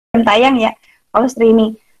tayang ya kalau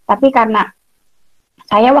streaming. Tapi karena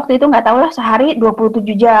saya waktu itu nggak tahu lah, sehari 27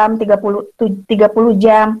 jam, 30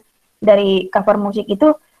 jam dari cover musik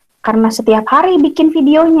itu karena setiap hari bikin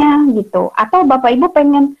videonya gitu. Atau Bapak Ibu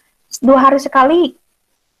pengen 2 hari sekali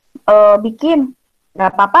bikin,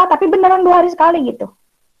 nggak apa-apa, tapi beneran 2 hari sekali gitu.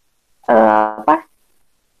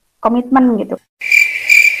 Komitmen gitu.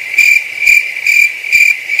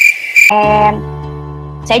 And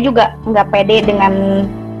saya juga nggak pede dengan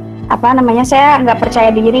saya nggak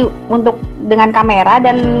percaya diri untuk dengan kamera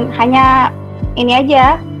dan hanya ini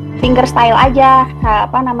aja, finger style aja,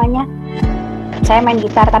 saya main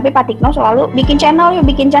gitar, tapi Pak Tikno selalu bikin channel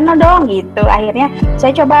dong gitu. Akhirnya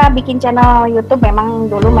saya coba bikin channel YouTube, memang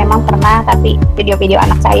pernah, tapi video-video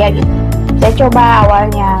anak saya gitu. Saya coba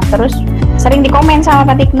awalnya, terus sering dikomen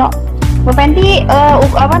sama Pak Tikno, Bu Fenti,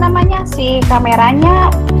 si kameranya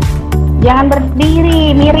jangan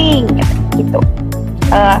berdiri, miring gitu.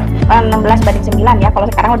 16:9 ya, kalau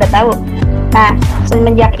sekarang udah tahu. Nah,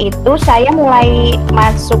 semenjak itu saya mulai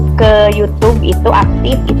masuk ke YouTube itu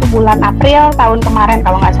aktif itu bulan April tahun kemarin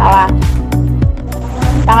kalau nggak salah,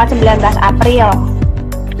 tanggal 19 April.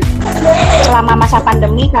 Selama masa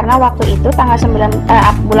pandemi, karena waktu itu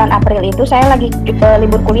bulan April itu saya lagi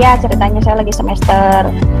libur kuliah, ceritanya saya lagi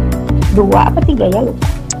semester 2 apa 3 ya lupa.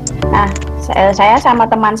 Nah, saya sama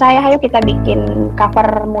teman saya, ayo kita bikin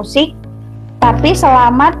cover musik, tapi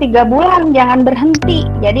selama 3 bulan, jangan berhenti.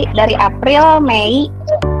 Jadi dari April, Mei,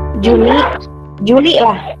 Juli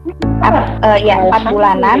lah, 4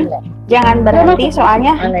 bulanan, jangan berhenti.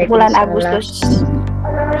 Soalnya bulan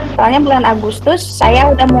Agustus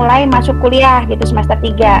saya udah mulai masuk kuliah gitu, semester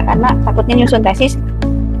 3, karena takutnya nyusun tesis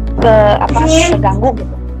keganggu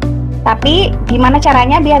gitu. Tapi gimana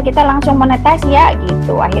caranya biar kita langsung monetize ya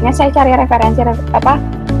gitu. Akhirnya saya cari referensi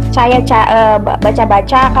saya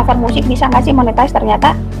baca-baca cover musik bisa nggak sih monetize,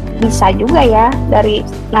 ternyata bisa juga ya.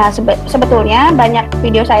 Sebetulnya banyak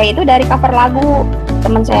video saya itu dari cover lagu,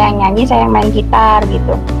 teman saya yang nyanyi, saya yang main gitar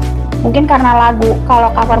gitu. Mungkin karena lagu, kalau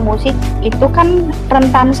cover musik itu kan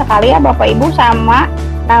rentan sekali ya Bapak Ibu sama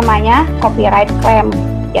namanya copyright claim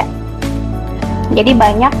ya. Jadi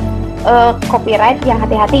banyak copyright, yang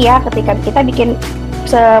hati-hati ya ketika kita bikin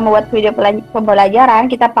membuat video pembelajaran,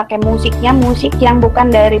 kita pakai musik yang bukan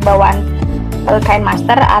dari bawaan Kain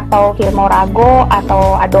Master atau Filmorago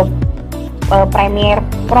atau Adobe Premiere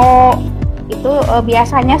Pro, itu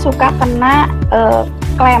biasanya suka kena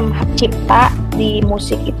klaim hak cipta di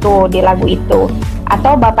musik itu, di lagu itu.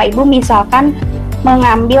 Atau Bapak Ibu misalkan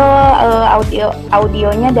mengambil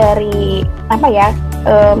audionya dari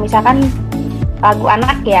misalkan lagu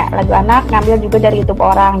anak ngambil juga dari YouTube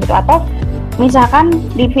orang gitu, atau misalkan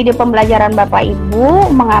di video pembelajaran Bapak Ibu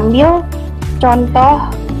mengambil contoh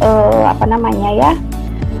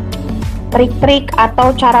trik-trik atau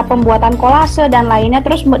cara pembuatan kolase dan lainnya,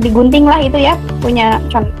 terus digunting lah itu ya, punya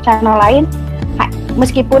channel lain,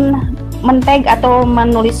 meskipun men-tag atau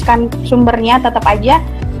menuliskan sumbernya, tetap aja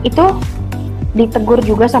itu ditegur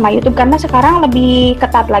juga sama YouTube, karena sekarang lebih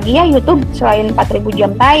ketat lagi ya YouTube. Selain 4.000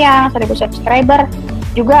 jam tayang, 1.000 subscriber,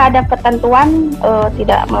 juga ada ketentuan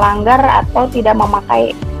tidak melanggar atau tidak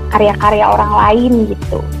memakai karya-karya orang lain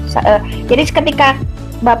gitu. Jadi ketika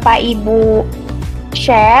Bapak Ibu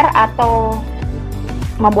share atau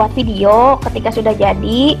membuat video, ketika sudah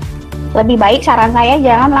jadi, lebih baik saran saya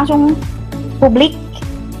jangan langsung publik.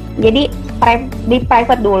 Jadi di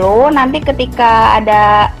private dulu, nanti ketika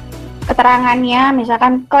ada keterangannya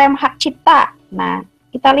misalkan klaim hak cipta, nah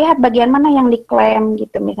kita lihat bagian mana yang diklaim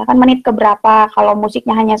gitu, misalkan menit keberapa. Kalau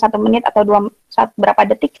musiknya hanya 1 menit atau berapa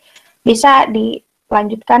detik, bisa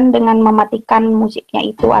dilanjutkan dengan mematikan musiknya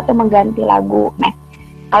itu atau mengganti lagu. Nah,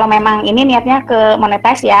 kalau memang ini niatnya ke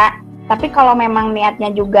monetize ya, tapi kalau memang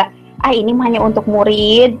niatnya juga ini hanya untuk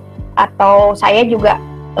murid, atau saya juga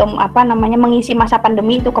mengisi masa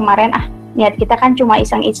pandemi itu kemarin, niat kita kan cuma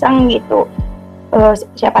iseng-iseng gitu,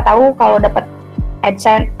 siapa tahu kalau dapat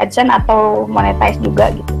AdSense atau monetize juga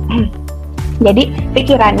gitu. Jadi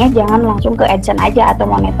pikirannya jangan langsung ke AdSense aja atau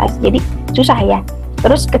monetize, jadi susah ya.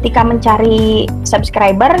 Terus ketika mencari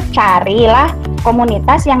subscriber, carilah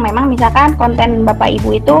komunitas yang memang misalkan konten Bapak Ibu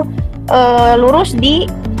itu lurus di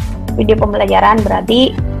video pembelajaran,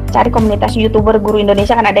 berarti cari komunitas YouTuber guru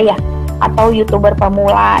Indonesia, kan ada ya, atau YouTuber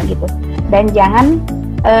pemula gitu. Dan jangan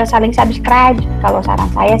saling subscribe. Kalau saran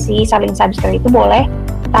saya sih saling subscribe itu boleh,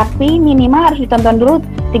 tapi minimal harus ditonton dulu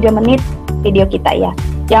 3 menit video kita ya.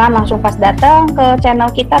 Jangan langsung pas datang ke channel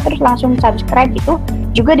kita terus langsung subscribe, gitu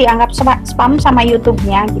juga dianggap spam sama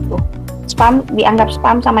YouTube-nya gitu. Dianggap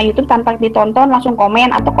spam sama YouTube tanpa ditonton, langsung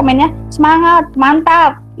komen, atau komennya semangat,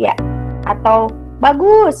 mantap ya, atau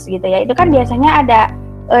bagus gitu ya. Itu kan biasanya ada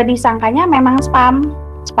disangkanya memang spam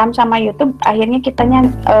sama YouTube, akhirnya kitanya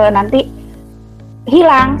nanti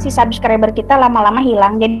hilang, si subscriber kita lama-lama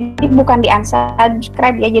hilang. Jadi bukan di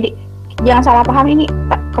unsubscribe ya, jadi jangan salah paham, ini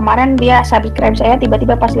kemarin dia subscribe saya,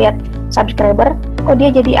 tiba-tiba pas lihat subscriber kok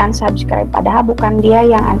dia jadi unsubscribe, padahal bukan dia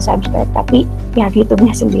yang unsubscribe tapi pihak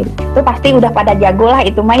YouTube-nya sendiri. Itu pasti udah pada jago lah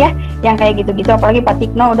itu mah ya, yang kayak gitu-gitu, apalagi Pak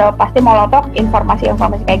Tikno udah pasti molotok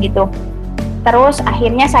informasi-informasi kayak gitu. Terus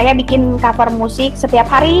akhirnya saya bikin cover musik setiap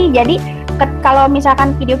hari. Jadi kalau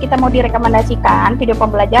misalkan video kita mau direkomendasikan, video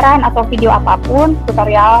pembelajaran atau video apapun,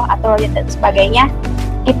 tutorial atau dan sebagainya,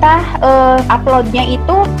 kita uploadnya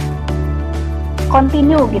itu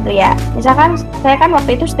continue gitu ya. Misalkan saya kan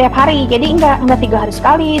waktu itu setiap hari, jadi enggak 3 hari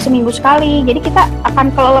sekali, seminggu sekali. Jadi kita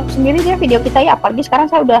akan kelelep sendiri ya video kita ya. Apalagi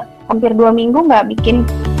sekarang saya udah hampir 2 minggu nggak bikin.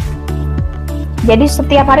 Jadi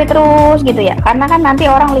setiap hari terus gitu ya, karena kan nanti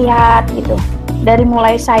orang lihat gitu. Dari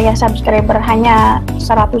mulai saya subscriber hanya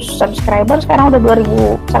 100 subscriber, sekarang udah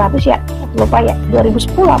 2100 ya, lupa ya,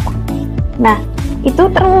 2010 apa. Nah, itu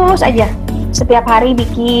terus aja. Setiap hari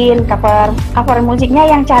bikin cover musiknya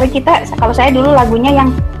yang cari kita, kalau saya dulu lagunya yang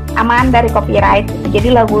aman dari copyright gitu. Jadi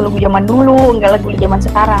lagu-lagu zaman dulu, enggak lagu zaman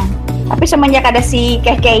sekarang. Tapi semenjak ada si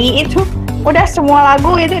KKI itu, udah semua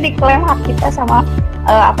lagu itu diklaim hak kita sama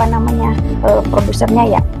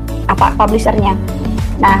produsernya ya, publishernya.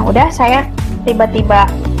 Nah, udah saya tiba-tiba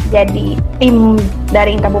jadi tim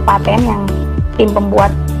dari kabupaten yang tim pembuat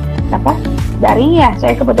daring ya.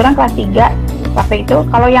 Saya kebetulan kelas 3 waktu itu.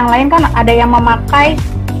 Kalau yang lain kan ada yang memakai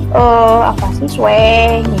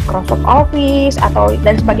Microsoft Office atau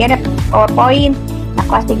dan sebagainya, PowerPoint. Nah,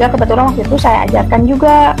 kelas 3 kebetulan waktu itu saya ajarkan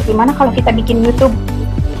juga gimana kalau kita bikin YouTube.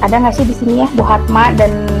 Ada nggak sih di sini ya Bu Hatma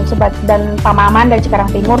dan Pak Maman dari Cikarang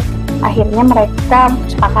Timur. Akhirnya mereka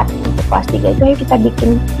sepakat untuk kelas 3 itu, ayo kita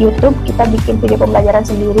bikin YouTube, kita bikin video pembelajaran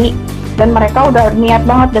sendiri. Dan mereka udah niat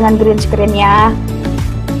banget dengan green screen-nya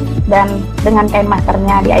dan dengan kain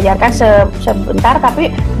maskernya, diajarkan sebentar tapi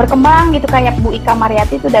berkembang gitu, kayak Bu Ika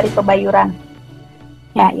Mariati itu dari Kebayuran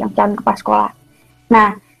ya, yang calon kepala sekolah.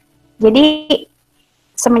 Nah, jadi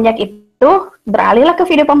semenjak itu beralihlah ke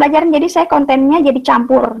video pembelajaran, jadi saya kontennya jadi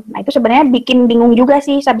campur. Nah, itu sebenarnya bikin bingung juga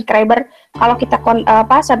sih subscriber kalau kita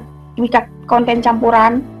konten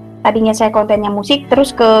campuran. Tadinya saya kontennya musik,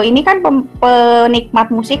 terus ke ini kan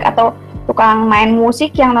penikmat musik atau tukang main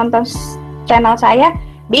musik yang nonton channel saya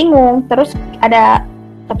bingung. Terus ada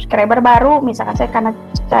subscriber baru, misalkan saya karena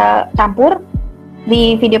campur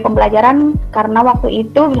di video pembelajaran, karena waktu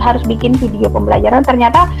itu harus bikin video pembelajaran,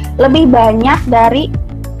 ternyata lebih banyak dari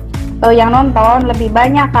yang nonton, lebih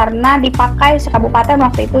banyak karena dipakai sekabupaten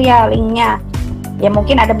waktu itu ya linknya. Ya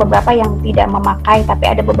mungkin ada beberapa yang tidak memakai, tapi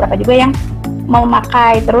ada beberapa juga yang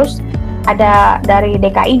memakai. Terus ada dari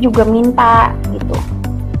DKI juga minta gitu.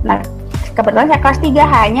 Nah, kebetulan saya kelas 3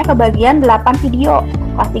 hanya kebagian 8 video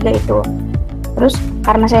kelas 3 itu. Terus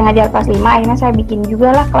karena saya ngajar kelas 5, akhirnya saya bikin juga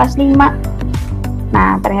lah kelas 5.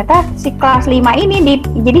 Nah, ternyata si kelas 5 ini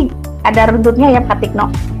jadi ada runtutnya ya Pak Tikno.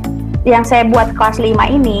 Yang saya buat kelas 5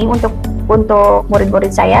 ini untuk murid-murid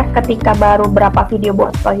saya, ketika baru berapa video buat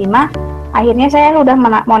kelas 5, akhirnya saya sudah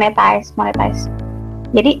monetize.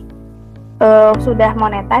 Jadi sudah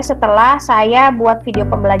monetize setelah saya buat video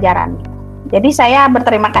pembelajaran. Jadi saya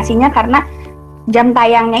berterima kasihnya karena jam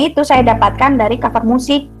tayangnya itu saya dapatkan dari cover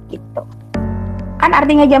musik gitu. Kan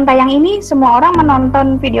artinya jam tayang ini semua orang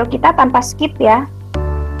menonton video kita tanpa skip ya,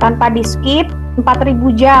 tanpa di skip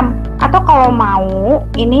 4.000 jam. Atau kalau mau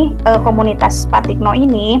ini komunitas Pak Tikno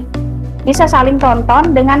ini bisa saling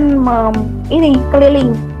tonton dengan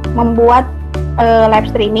keliling membuat live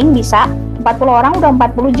streaming. Bisa 40 orang udah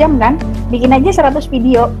 40 jam kan, bikin aja 100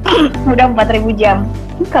 video udah 4.000 jam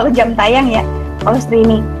kalau jam tayang ya, kalau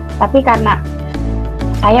streaming. Tapi karena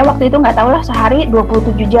saya waktu itu nggak tahu lah, sehari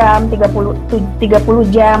 27 jam 30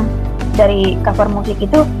 jam dari cover musik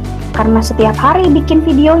itu, karena setiap hari bikin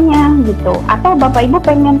videonya gitu. Atau Bapak Ibu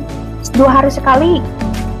pengen 2 hari sekali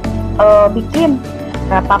bikin,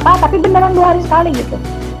 nggak apa-apa, tapi beneran 2 hari sekali gitu,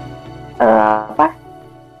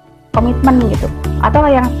 komitmen gitu. Atau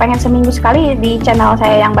yang pengen seminggu sekali di channel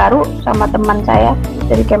saya yang baru sama teman saya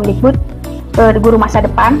dari Kab.Bekasi, guru masa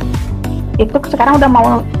depan, itu sekarang udah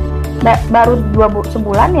mau baru 2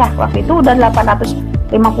 bulan ya, waktu itu udah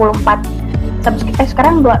 854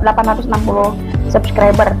 sekarang 860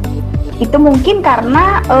 subscriber. Itu mungkin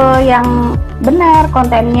karena yang benar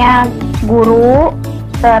kontennya guru,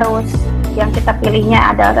 terus yang kita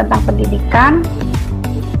pilihnya adalah tentang pendidikan.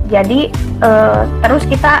 Jadi terus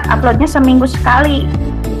kita uploadnya seminggu sekali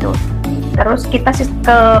gitu. Terus kita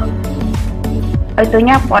ke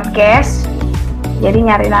itunya podcast, jadi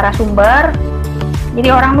nyari narasumber,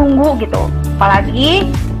 jadi orang nunggu gitu. apalagi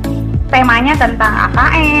temanya tentang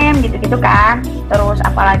AKM gitu-gitu kan. Terus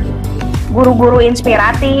apalagi guru-guru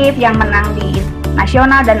inspiratif yang menang di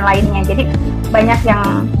nasional dan lainnya. Jadi banyak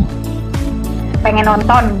yang pengen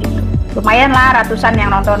nonton gitu. Lumayan lah ratusan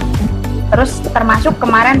yang nonton. Terus termasuk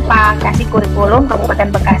kemarin Pak kasih kurikulum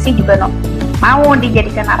Kabupaten Bekasi juga mau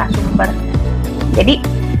dijadikan narasumber. Jadi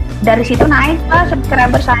dari situ naik lah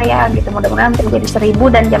subscriber saya gitu. Mudah-mudahan menjadi 1.000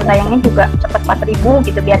 dan jam tayangnya juga cepat 4.000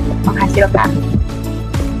 gitu biar menghasilkan.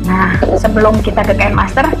 Nah, sebelum kita ke Kain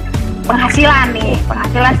Master, penghasilan 1.000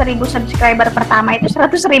 subscriber pertama itu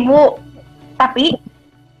 100.000. Tapi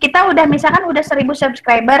kita udah misalkan udah 1.000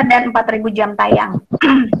 subscriber dan 4.000 jam tayang.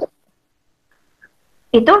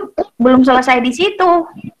 Itu belum selesai di situ.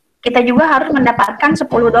 Kita juga harus mendapatkan $10.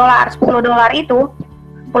 $10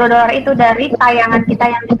 itu dari tayangan kita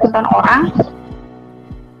yang ditonton orang.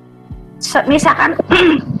 Misalkan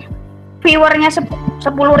viewernya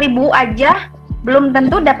 10.000 aja belum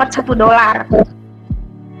tentu dapat $1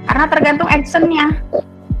 karena tergantung AdSense-nya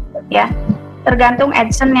ya, tergantung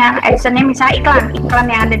AdSense-nya misalnya iklan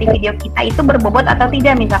yang ada di video kita itu berbobot atau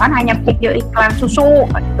tidak, misalkan hanya video iklan susu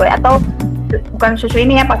gitu, atau bukan susu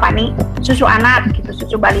ini ya Pak Fani, susu anak gitu,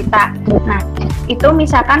 susu balita. Nah itu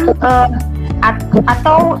misalkan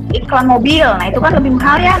atau iklan mobil, nah itu kan lebih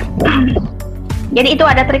mahal ya. Jadi itu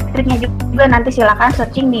ada trik-triknya juga, nanti silakan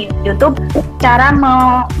searching di YouTube cara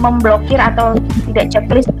memblokir atau tidak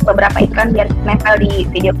checklist beberapa iklan biar nempel di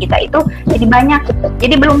video kita itu jadi banyak.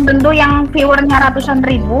 Jadi belum tentu yang viewernya ratusan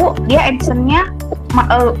ribu dia AdSense-nya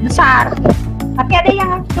besar. Tapi ada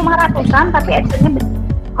yang cuma ratusan tapi AdSense-nya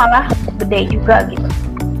malah gede juga gitu.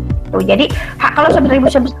 Tuh, jadi kalau 1.000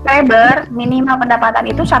 subscriber minimal pendapatan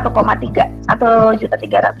itu 1,3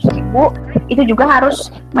 1.300.000 itu juga harus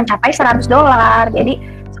mencapai $100. Jadi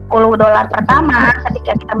 $10 pertama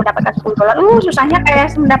ketika kita mendapatkan $10 susahnya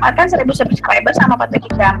kayak mendapatkan 1.000 subscriber sama 4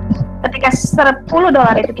 jam. Ketika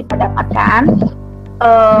 $10 itu kita dapatkan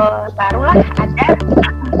barulah ada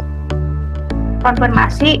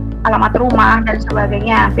konfirmasi alamat rumah dan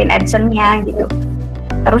sebagainya, pin AdSense-nya gitu.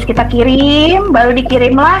 Terus kita kirim, baru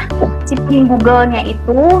dikirimlah si pin Google-nya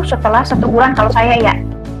itu setelah 1 bulan kalau saya ya.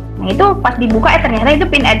 Nah itu pas dibuka ternyata itu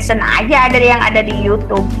pin AdSense aja ada yang ada di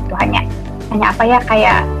YouTube gitu, hanya apa ya,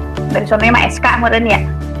 kayak dari sononya mah SK meren ya.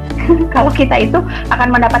 Kalau kita itu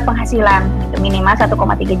akan mendapat penghasilan gitu, minimal 1,3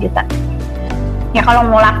 juta. Ya kalau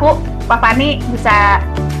mau laku Pak Fani bisa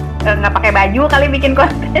nggak pakai baju kali bikin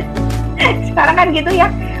konten. Sekarang kan gitu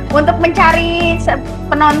ya. Untuk mencari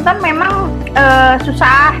penonton memang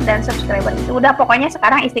susah, dan subscriber itu udah pokoknya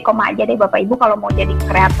sekarang istiqomah aja deh Bapak Ibu kalau mau jadi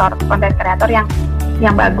konten kreator yang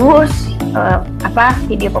bagus,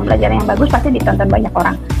 video pembelajaran yang bagus pasti ditonton banyak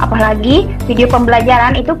orang. Apalagi video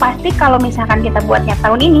pembelajaran itu pasti kalau misalkan kita buatnya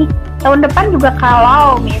tahun ini, tahun depan juga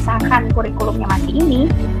kalau misalkan kurikulumnya masih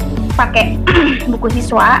ini pakai buku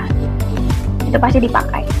siswa itu pasti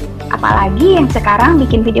dipakai. Apalagi yang sekarang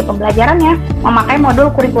bikin video pembelajarannya memakai modul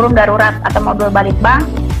kurikulum darurat atau modul balitbang.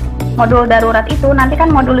 Modul darurat itu nanti kan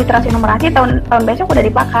modul literasi numerasi tahun besok udah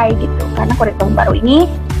dipakai gitu, karena kurikulum baru ini,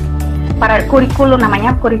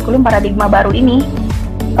 kurikulum paradigma baru ini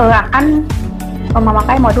akan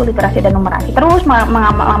memakai modul literasi dan numerasi. Terus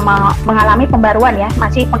mengalami pembaruan ya,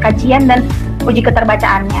 masih pengkajian dan uji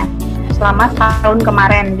keterbacaannya selama tahun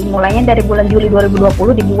kemarin, dimulainya dari bulan Juli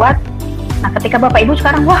 2020 dibuat. Nah, ketika Bapak Ibu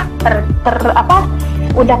sekarang udah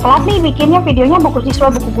kelas nih bikinnya videonya buku siswa,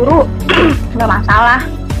 buku guru, nggak masalah.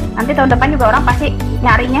 Nanti tahun depan juga orang pasti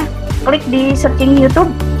nyarinya, klik di searching YouTube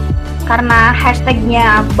karena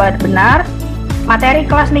hashtagnya benar, materi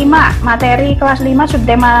kelas 5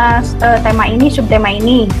 subtema tema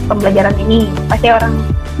ini, pembelajaran ini, pasti orang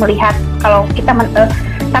melihat kalau kita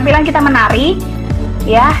tampilan kita menarik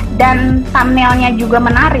ya, dan thumbnailnya juga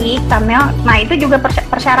menarik. Nah itu juga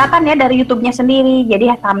persyaratan ya dari YouTube-nya sendiri,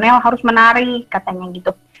 jadi thumbnail harus menarik katanya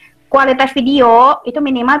gitu. Kualitas video itu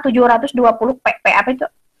minimal 720p. Apa itu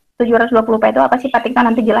 720p itu apa sih Pak Tika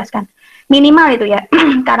nanti jelaskan minimal itu ya.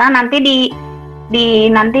 Karena nanti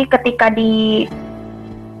nanti ketika di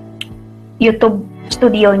YouTube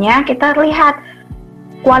studionya kita lihat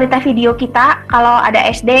kualitas video kita, kalau ada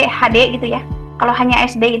SD HD gitu ya. Kalau hanya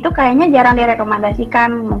SD itu kayaknya jarang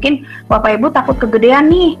direkomendasikan. Mungkin Bapak Ibu takut kegedean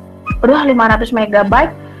nih. Udah 500 MB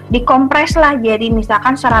dikompres lah jadi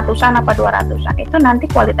misalkan 100-an apa 200-an. Itu nanti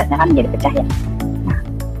kualitasnya kan jadi pecah ya. Nah,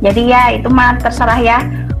 jadi ya itu mah terserah ya.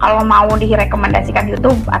 Kalau mau direkomendasikan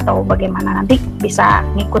YouTube atau bagaimana, nanti bisa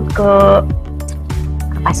ngikut ke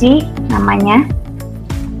apa sih namanya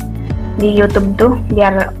di YouTube tuh,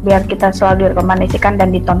 biar kita selalu direkomendasikan dan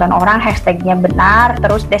ditonton orang, hashtagnya benar,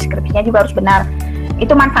 terus deskripsinya juga harus benar.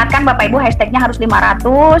 Itu manfaatkan Bapak Ibu, hashtagnya harus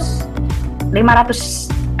 500,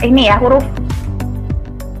 500 ini ya huruf,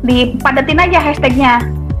 dipadetin aja hashtagnya,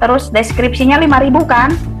 terus deskripsinya 5.000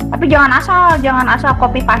 kan. Tapi jangan asal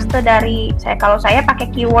copy paste dari saya. Kalau saya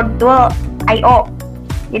pakai keyword tool IO.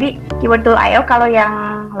 Jadi keyword tool IO, kalau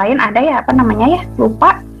yang lain ada ya, apa namanya ya,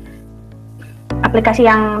 lupa aplikasi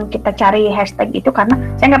yang kita cari hashtag itu. Karena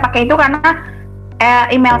saya nggak pakai itu karena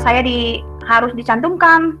email saya harus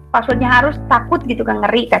dicantumkan, passwordnya harus, takut gitu kan,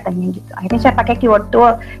 ngeri katanya gitu. Akhirnya saya pakai keyword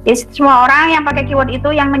tool. Jadi semua orang yang pakai keyword itu,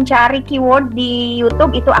 yang mencari keyword di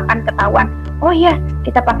YouTube itu akan ketahuan. Oh iya,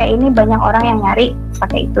 kita pakai ini, banyak orang yang nyari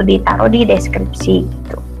pakai itu, ditaruh di deskripsi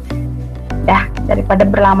gitu. Dah, daripada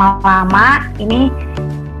berlama-lama, ini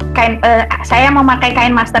saya memakai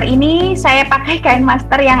kain master ini. Saya pakai kain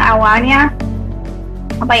master yang awalnya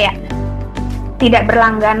apa ya, tidak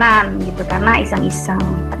berlangganan gitu, karena iseng-iseng.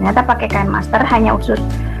 Ternyata pakai kain master hanya khusus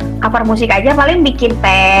cover musik aja, paling bikin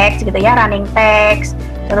teks gitu ya, running text,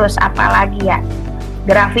 terus apa lagi ya,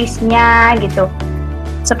 grafisnya gitu.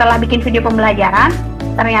 Setelah bikin video pembelajaran,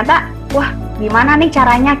 ternyata wah, gimana nih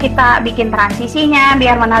caranya kita bikin transisinya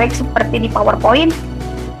biar menarik seperti di PowerPoint.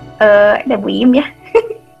 Ada Bu Im ya.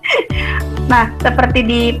 Nah, seperti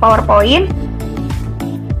di PowerPoint,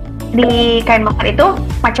 di kain master itu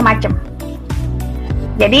macam-macam.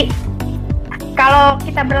 Jadi kalau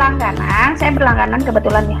kita berlangganan, saya berlangganan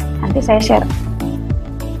kebetulan ya, nanti saya share.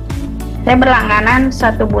 Saya berlangganan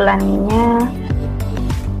 1 bulannya.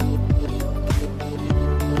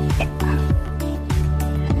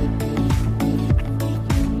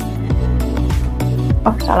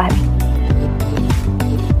 Oh, salah nih.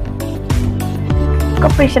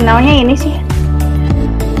 Kok personalnya ini sih?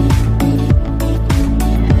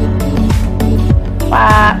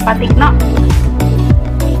 Pak Tikno.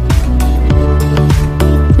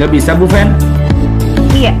 Nggak bisa Bu Fen?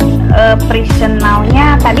 Iya,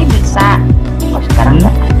 personalnya tadi bisa. Oh, sekarang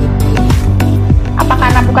enggak. Apa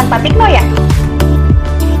karena bukan Pak Tikno ya?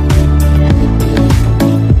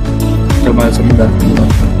 Coba sebentar.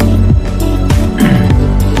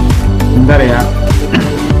 Bentar ya.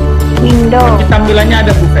 Windows. Tampilannya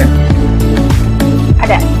ada Bu Fen?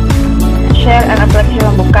 Ada. Share and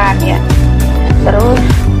application bukan ya. Terus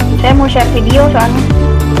saya mau share video soalnya.